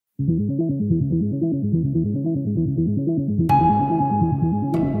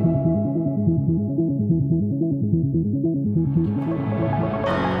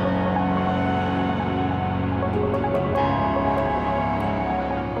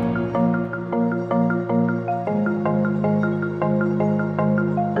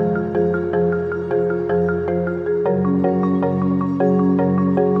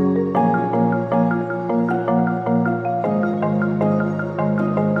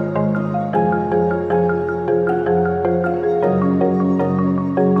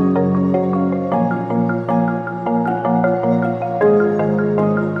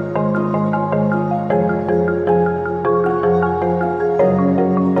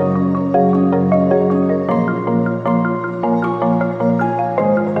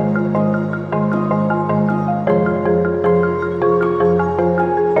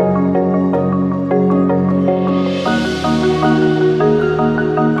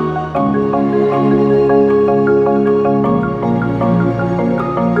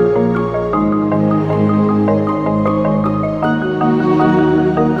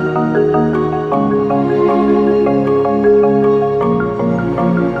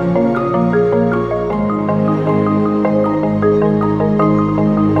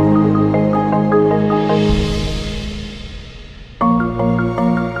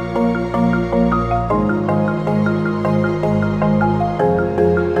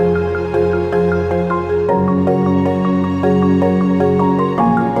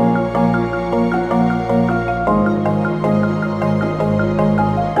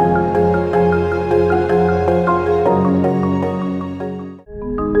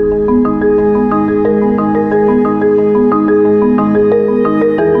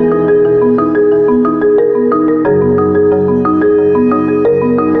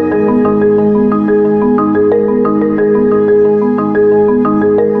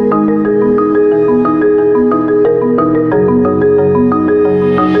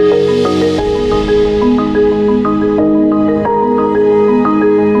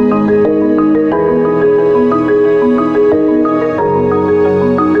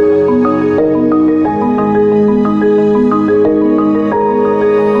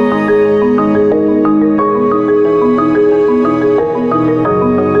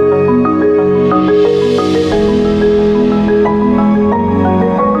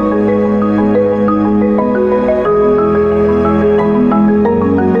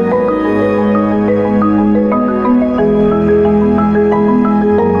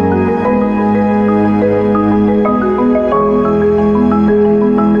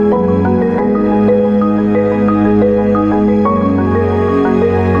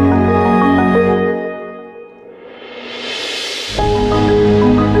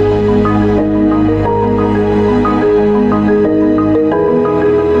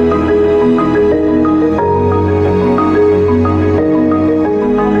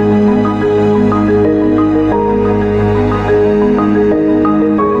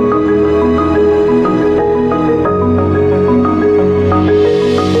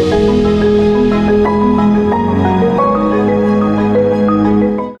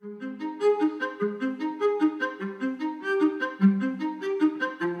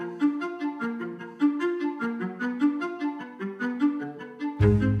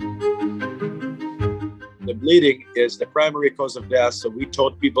The bleeding is the primary cause of death, so we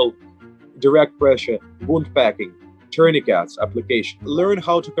taught people direct pressure, wound packing, tourniquets application. Learn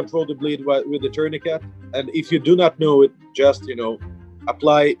how to control the bleed with the tourniquet, and if you do not know it, just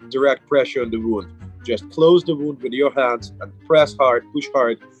apply direct pressure on the wound. Just close the wound with your hands and press hard, push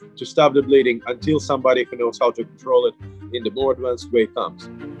hard to stop the bleeding until somebody who knows how to control it in the more advanced way comes.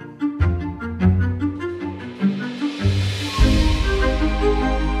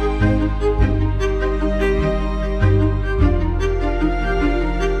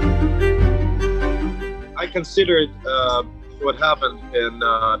 I considered what happened in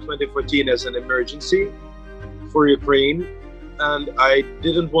 2014 as an emergency for Ukraine, and I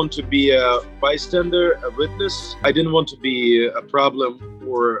didn't want to be a bystander, a witness. I didn't want to be a problem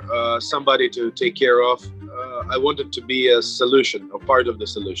or somebody to take care of. I wanted to be a solution, a part of the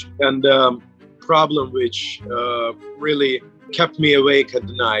solution. And problem which really kept me awake at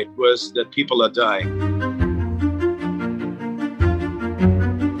night was that people are dying.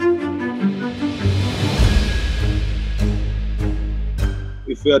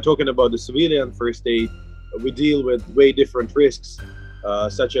 If we are talking about the civilian first aid, we deal with way different risks,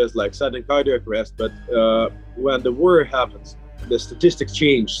 such as like sudden cardiac arrest. But when the war happens, the statistics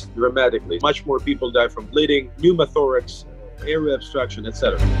change dramatically. Much more people die from bleeding, pneumothorax, airway obstruction,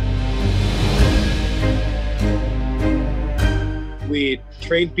 etc. we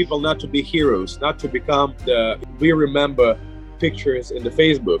train people not to be heroes, not to become the we remember pictures in the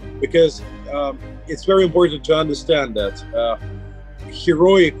Facebook, because it's very important to understand that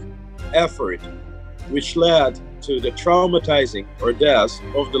heroic effort which led to the traumatizing or death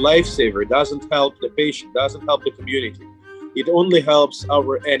of the lifesaver doesn't help the patient, doesn't help the community. It only helps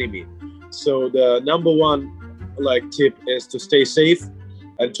our enemy. So the number one tip is to stay safe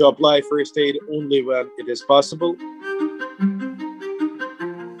and to apply first aid only when it is possible.